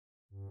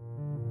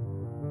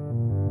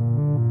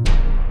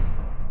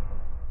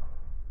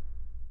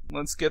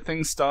let's get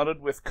things started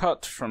with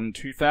Cut from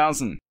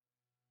 2000.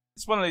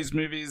 It's one of these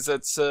movies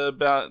that's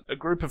about a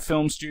group of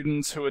film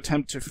students who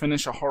attempt to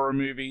finish a horror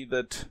movie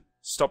that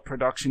stopped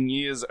production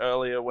years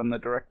earlier when the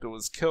director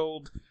was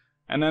killed,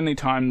 and any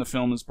time the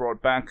film is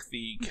brought back,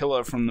 the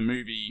killer from the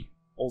movie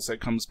also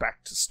comes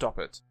back to stop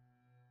it.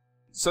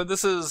 So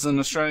this is an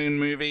Australian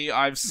movie.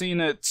 I've seen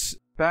it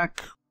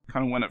back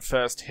kind of when it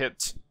first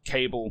hit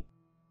cable.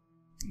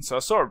 So I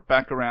saw it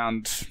back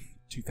around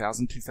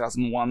 2000,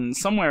 2001,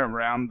 somewhere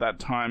around that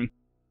time.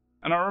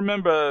 And I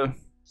remember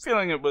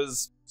feeling it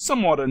was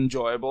somewhat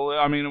enjoyable.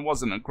 I mean, it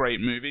wasn't a great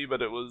movie,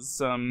 but it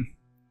was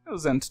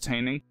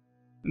entertaining.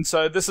 And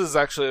so this is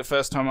actually the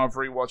first time I've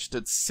rewatched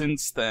it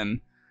since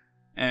then.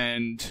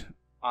 And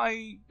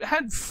I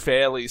had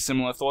fairly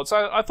similar thoughts.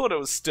 I thought it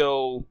was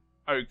still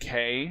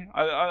okay.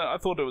 I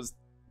thought it was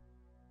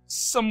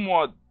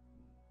somewhat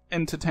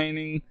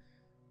entertaining,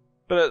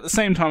 but at the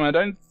same time, I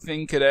don't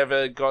think it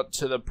ever got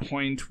to the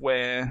point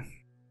where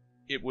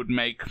it would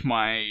make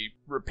my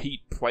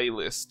repeat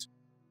playlist.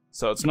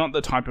 So it's not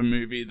the type of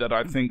movie that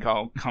I think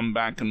I'll come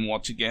back and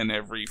watch again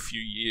every few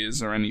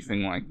years or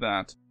anything like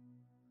that.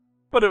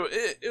 But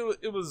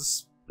it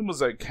was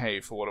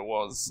okay for what it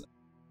was.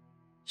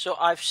 So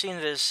I've seen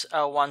this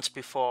once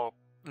before,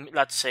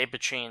 let's say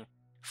between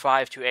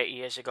 5 to 8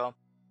 years ago.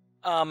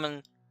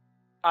 And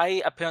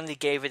I apparently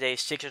gave it a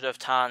 6 out of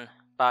 10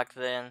 back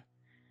then.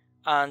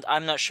 And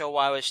I'm not sure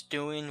what I was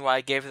doing, why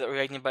I gave it that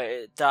rating, but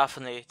it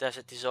definitely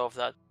doesn't deserve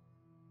that.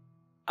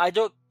 I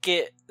don't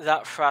get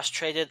that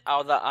frustrated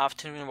out that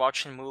afternoon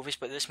watching movies,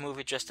 but this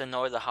movie just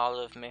annoyed the hell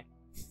out of me.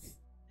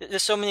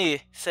 There's so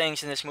many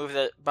things in this movie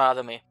that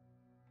bother me.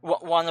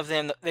 One of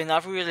them, they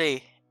never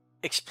really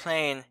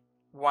explain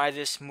why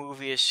this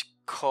movie is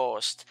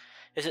cursed.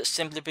 Is it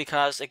simply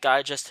because a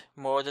guy just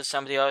murdered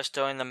somebody else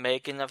during the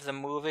making of the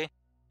movie?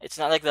 It's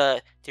not like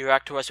the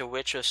director was a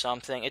witch or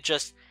something. It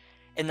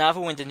never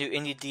went into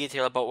any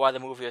detail about why the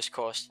movie is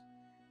cursed.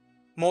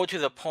 More to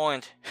the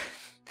point,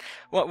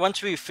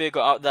 once we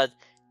figure out that...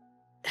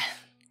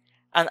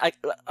 And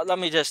let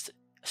me just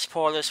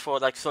spoil this for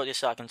like 30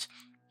 seconds.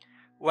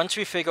 Once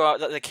we figure out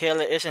that the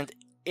killer isn't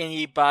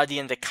anybody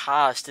in the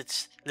cast,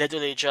 it's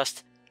literally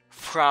just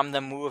from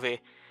the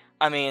movie.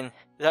 I mean,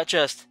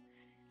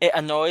 it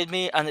annoyed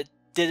me and it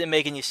didn't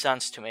make any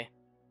sense to me.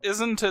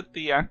 Isn't it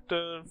the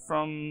actor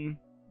from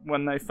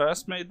when they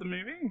first made the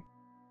movie?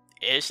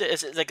 Is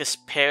it like a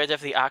parody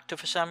of the actor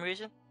for some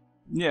reason?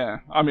 Yeah,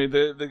 I mean,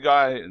 the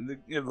guy,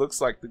 it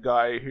looks like the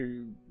guy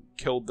who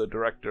killed the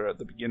director at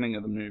the beginning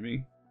of the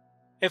movie.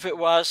 If it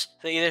was,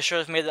 they either should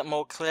have made it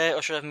more clear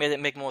or should have made it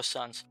make more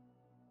sense.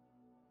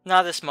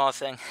 Now the small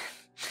thing.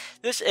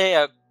 There's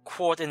a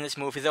quote in this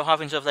movie. They're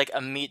having sort of like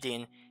a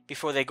meeting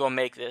before they go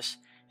make this.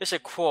 There's a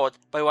quote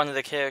by one of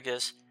the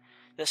characters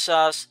that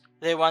says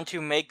they want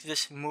to make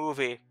this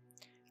movie,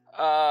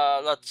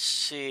 let's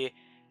see,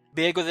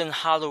 bigger than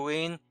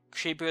Halloween,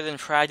 creepier than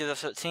Friday the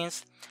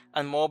 13th,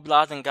 and more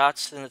blood and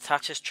guts than the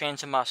Texas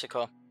Chainsaw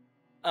Massacre.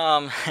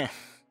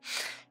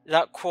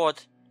 That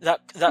quote,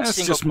 that That's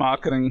single... just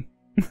marketing.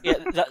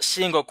 Yeah, that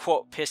single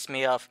quote pissed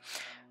me off.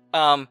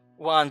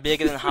 One,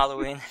 bigger than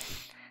Halloween.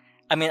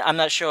 I mean, I'm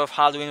not sure if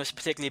Halloween was a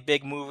particularly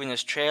big movie in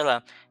this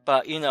trailer,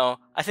 but,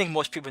 I think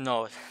most people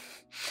know it.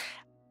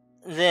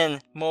 Then,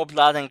 more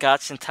blood and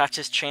guts than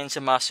Texas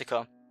Chainsaw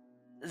Massacre.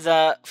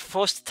 The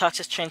first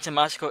Texas Chainsaw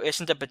Massacre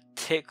isn't a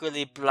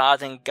particularly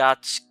blood and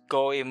guts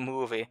gory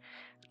movie.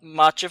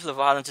 Much of the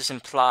violence is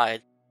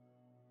implied.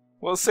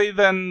 Well, see,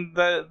 then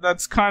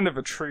that's kind of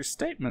a true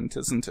statement,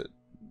 isn't it?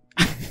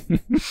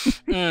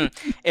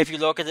 If you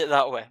look at it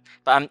that way.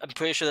 But I'm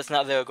pretty sure that's not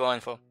what they were going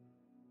for.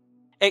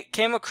 It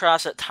came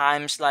across at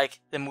times like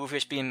the movie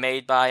was being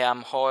made by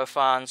horror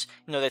fans.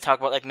 They talk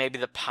about like maybe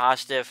the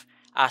positive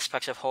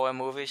aspects of horror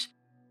movies.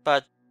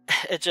 But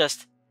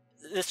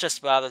this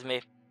just bothered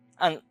me.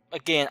 And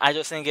again, I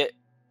don't think it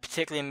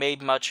particularly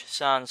made much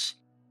sense.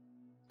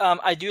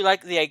 I do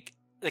like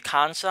the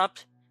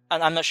concept,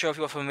 and I'm not sure if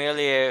you're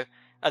familiar.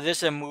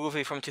 There's a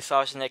movie from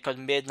 2008 called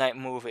Midnight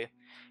Movie,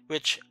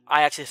 which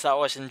I actually thought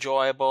was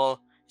enjoyable.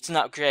 It's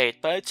not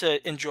great, but it's an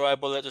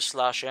enjoyable little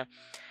slasher.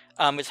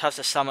 It has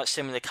a somewhat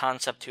similar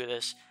concept to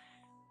this.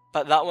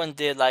 But that one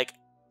did like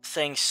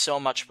things so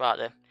much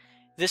better.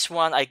 This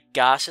one, I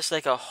guess, is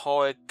like a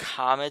horror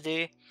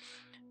comedy,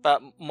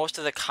 but most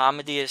of the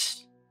comedy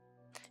is...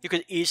 You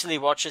could easily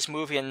watch this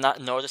movie and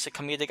not notice the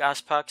comedic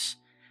aspects.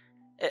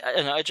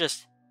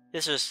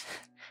 This was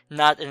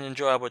not an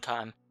enjoyable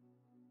time.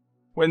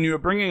 When you were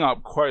bringing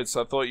up quotes,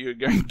 I thought you were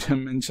going to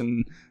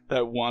mention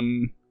that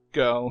one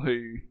girl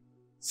who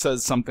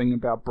says something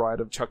about Bride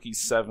of Chucky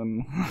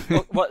 7.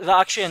 Well, that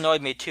actually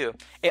annoyed me too.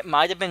 It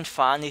might have been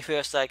fun if it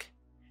was like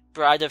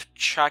Bride of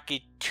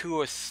Chucky 2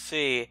 or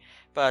 3,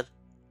 but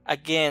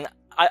again,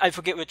 I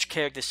forget which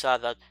character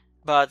said that,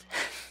 but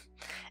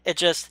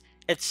it's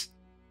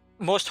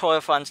most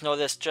horror fans know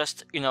this,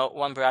 just,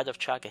 one Bride of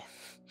Chucky.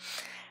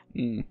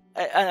 And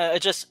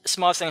just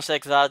small things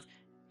like that,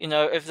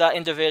 if that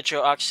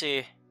individual actually,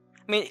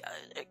 I mean,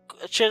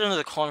 Children of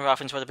the Corn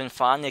reference would have been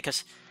funny,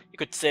 because, you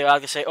could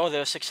theoretically say, oh,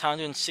 there are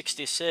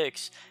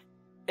 666.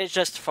 It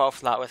just fell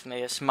flat with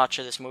me as much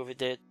as this movie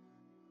did.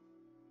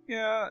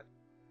 Yeah,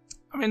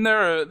 I mean,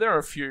 there are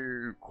a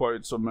few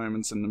quotes or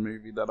moments in the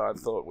movie that I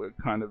thought were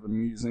kind of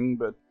amusing,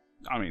 but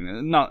I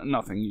mean,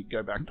 nothing you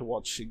go back to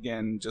watch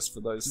again just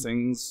for those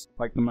things.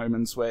 Like the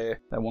moments where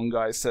that one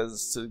guy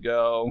says to the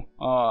girl,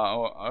 "Oh,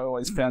 I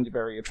always found you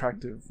very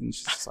attractive," and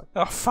she's just like,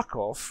 "Oh, fuck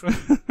off."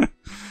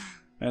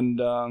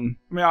 And I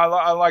mean,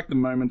 I like the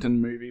moment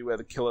in the movie where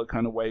the killer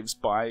kind of waves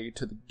by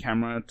to the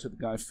camera to the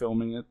guy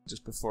filming it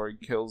just before he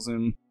kills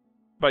him.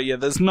 But yeah,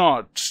 there's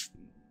not.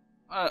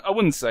 I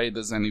wouldn't say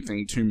there's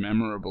anything too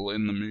memorable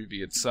in the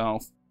movie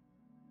itself.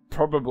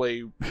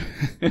 Probably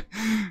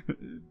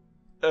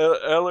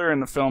earlier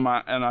in the film,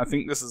 and I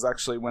think this is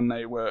actually when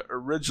they were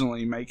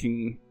originally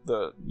making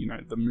the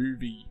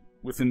movie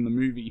within the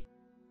movie.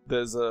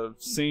 There's a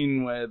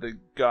scene where the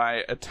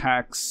guy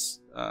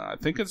attacks, I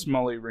think it's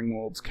Molly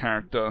Ringwald's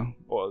character,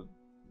 or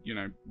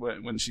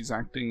when she's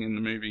acting in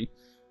the movie,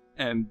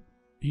 and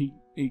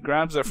he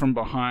grabs her from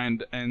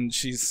behind, and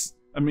she's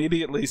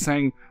immediately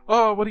saying,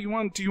 "Oh, what do you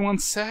want? Do you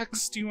want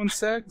sex? Do you want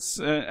sex?"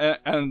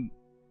 And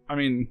I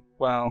mean,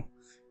 well,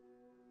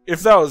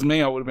 if that was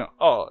me, I would have been,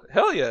 "Oh,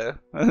 hell yeah,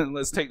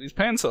 let's take these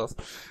pants off."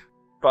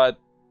 But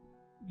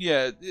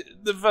yeah,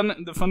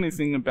 the funny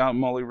thing about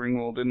Molly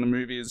Ringwald in the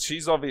movie is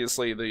she's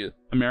obviously the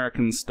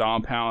American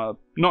star power,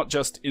 not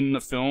just in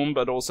the film,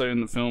 but also in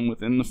the film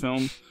within the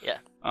film. Yeah.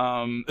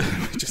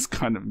 Which is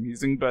kind of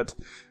amusing, but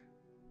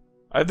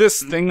I have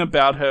this thing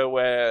about her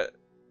where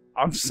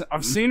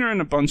I've seen her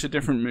in a bunch of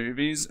different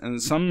movies, and in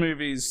some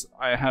movies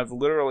I have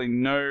literally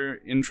no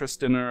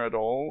interest in her at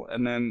all,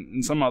 and then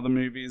in some other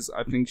movies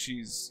I think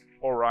she's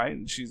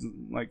alright, she's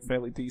like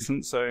fairly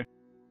decent, so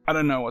I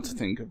don't know what to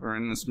think of her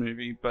in this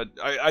movie, but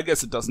I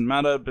guess it doesn't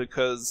matter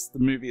because the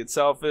movie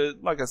itself,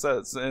 like I said,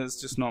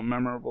 it's just not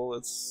memorable.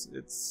 It's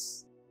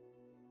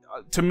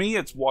to me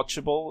it's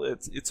watchable.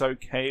 It's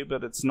okay,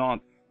 but it's not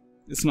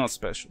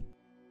special.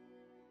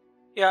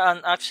 Yeah,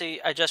 and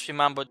actually, I just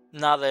remembered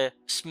another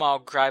small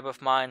gripe of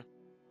mine.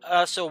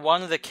 So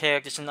one of the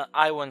characters, and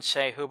I won't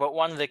say who, but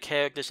one of the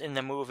characters in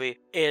the movie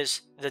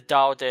is the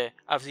daughter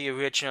of the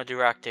original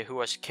director who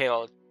was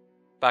killed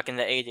back in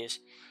the 80s.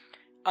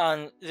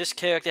 And this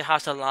character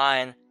has a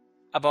line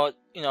about,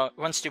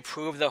 wants to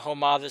prove that her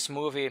mother's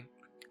movie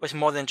was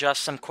more than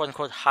just some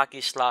quote-unquote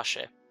hacky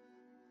slasher.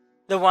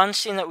 The one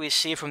scene that we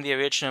see from the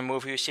original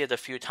movie, we see it a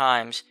few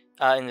times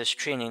in the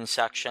screening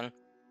section.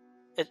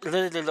 It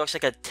literally looks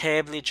like a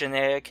terribly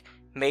generic,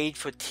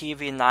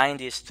 made-for-TV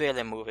 90s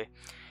thriller movie.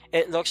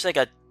 It looks like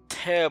a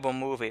terrible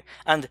movie.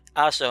 And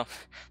also,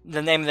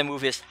 the name of the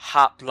movie is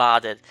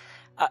Hot-Blooded.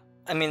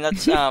 I mean,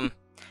 that's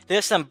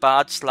there's some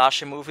bad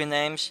slasher movie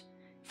names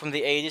from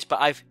the 80s,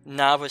 but I've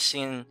never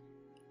seen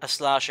a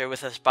slasher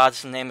with as bad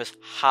as the name as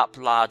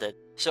Hot-Blooded.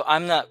 So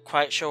I'm not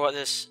quite sure what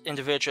this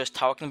individual is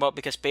talking about,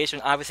 because based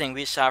on everything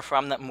we saw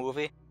from that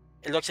movie,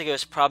 it looks like it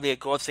was probably a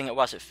good thing it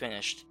wasn't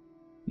finished.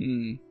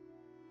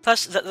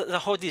 Plus, the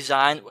whole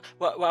design,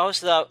 what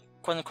was the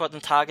quote-unquote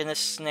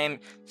antagonist's name?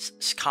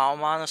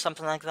 Skalman or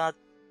something like that?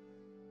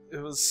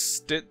 It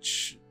was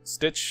Stitch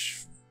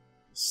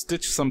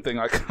something,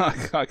 I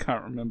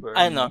can't remember.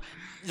 I don't know.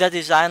 The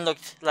design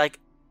looked like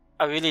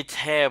a really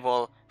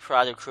terrible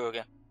Freddy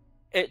Krueger.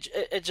 It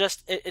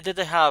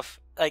didn't have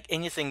like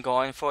anything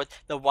going for it.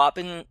 The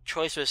weapon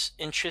choice was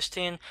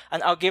interesting,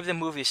 and I'll give the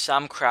movie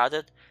some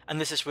credit,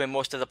 and this is where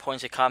most of the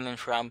points are coming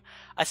from.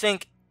 I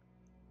think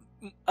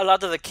a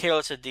lot of the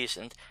kills are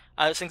decent.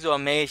 I don't think they're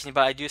amazing,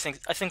 but I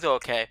think they're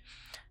okay.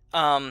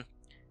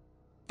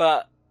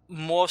 But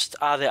most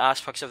other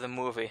aspects of the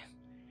movie,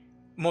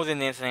 more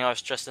than anything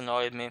else, just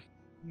annoyed me.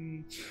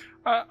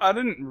 I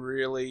didn't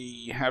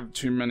really have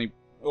too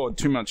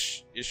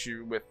much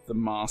issue with the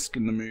mask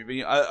in the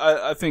movie.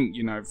 I think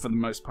for the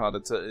most part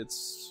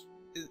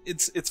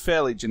it's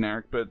fairly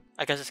generic, but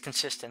I guess it's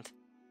consistent.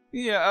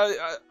 Yeah,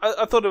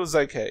 I thought it was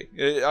okay.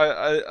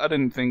 I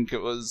didn't think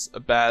it was a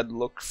bad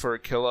look for a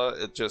killer.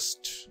 It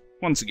just,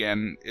 once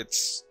again,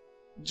 it's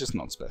just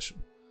not special.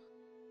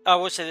 I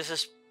would say this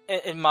is,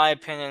 in my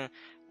opinion,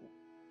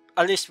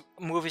 at least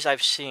movies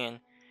I've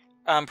seen,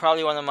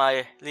 probably one of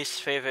my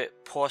least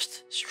favorite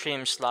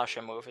post-stream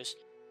slasher movies.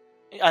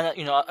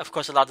 And, of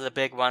course, a lot of the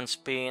big ones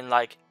being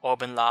like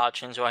Urban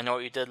Legends or I Know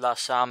What You Did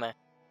Last Summer,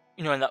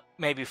 in that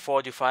maybe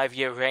 4 to 5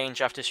 year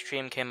range after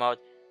Stream came out.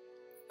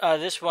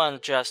 This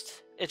one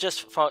just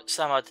felt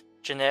somewhat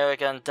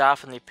generic and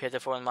definitely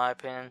pitiful in my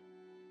opinion.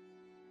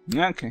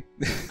 Okay.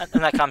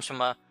 and that comes from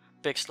a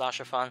big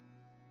slasher fan.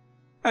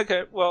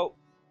 Okay, well,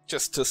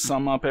 just to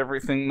sum up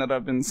everything that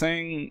I've been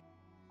saying,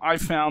 I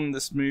found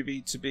this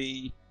movie to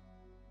be,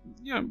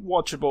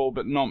 watchable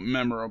but not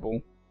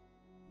memorable.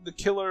 The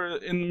killer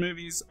in the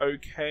movie's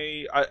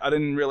okay. I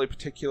didn't really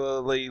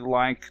particularly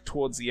like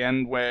towards the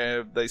end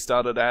where they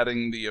started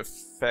adding the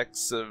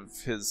effects of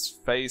his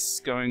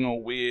face going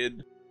all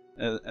weird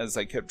as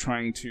they kept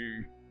trying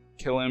to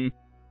kill him,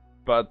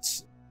 but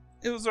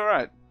it was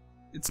alright.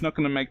 It's not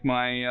going to make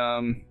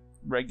my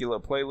regular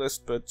playlist,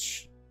 but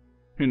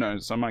Who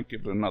knows, I might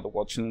give it another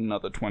watch in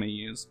another 20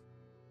 years.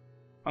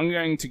 I'm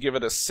going to give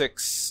it a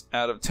 6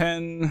 out of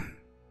 10,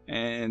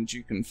 and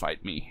you can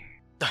fight me.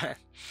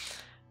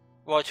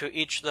 Well, to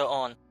each their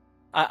own.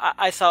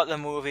 I thought the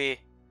movie,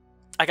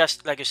 I guess,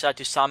 like you said,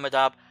 to sum it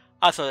up,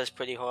 I thought it was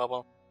pretty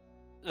horrible.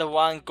 The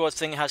one good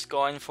thing it has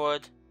going for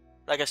it,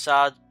 like I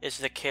said, is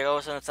the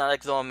kills, and it's not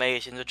like they're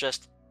amazing, they're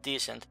just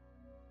decent.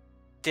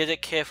 Did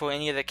it care for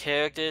any of the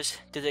characters?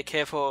 Did it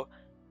care for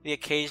the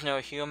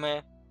occasional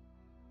humor?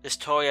 The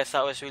story I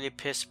thought was really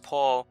piss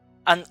poor.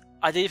 And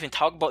I didn't even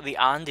talk about the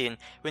ending,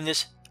 when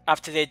this,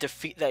 after they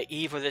defeat the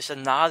evil, there's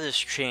another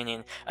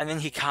training, and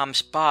then he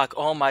comes back.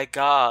 Oh my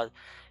god.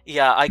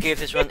 Yeah, I gave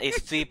this one a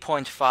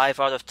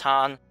 3.5 out of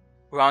 10,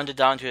 rounded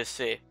down to a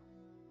 3.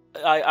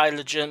 I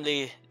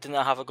legitimately did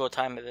not have a good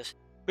time with this.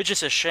 Which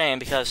is a shame,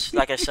 because,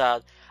 like I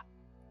said,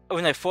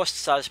 when I first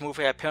saw this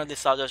movie, I apparently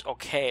thought it was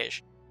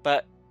okay-ish,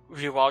 but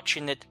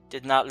rewatching it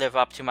did not live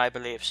up to my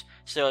beliefs.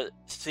 So,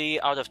 3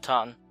 out of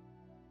 10.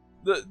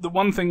 The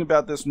one thing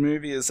about this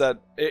movie is that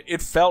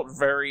it felt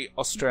very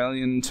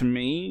Australian to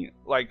me.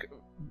 Like,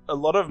 a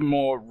lot of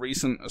more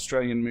recent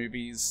Australian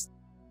movies,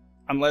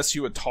 unless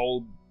you were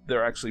told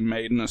they're actually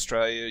made in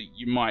Australia,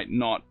 you might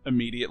not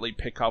immediately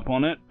pick up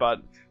on it. But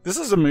this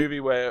is a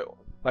movie where,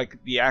 like,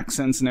 the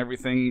accents and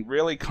everything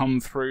really come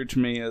through to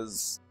me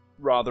as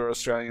rather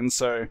Australian.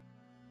 So,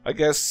 I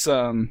guess,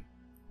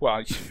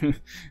 well,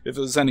 if it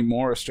was any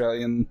more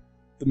Australian,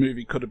 the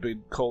movie could have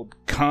been called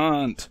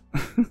Can't.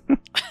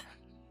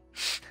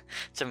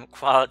 Some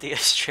quality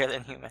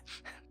Australian humor.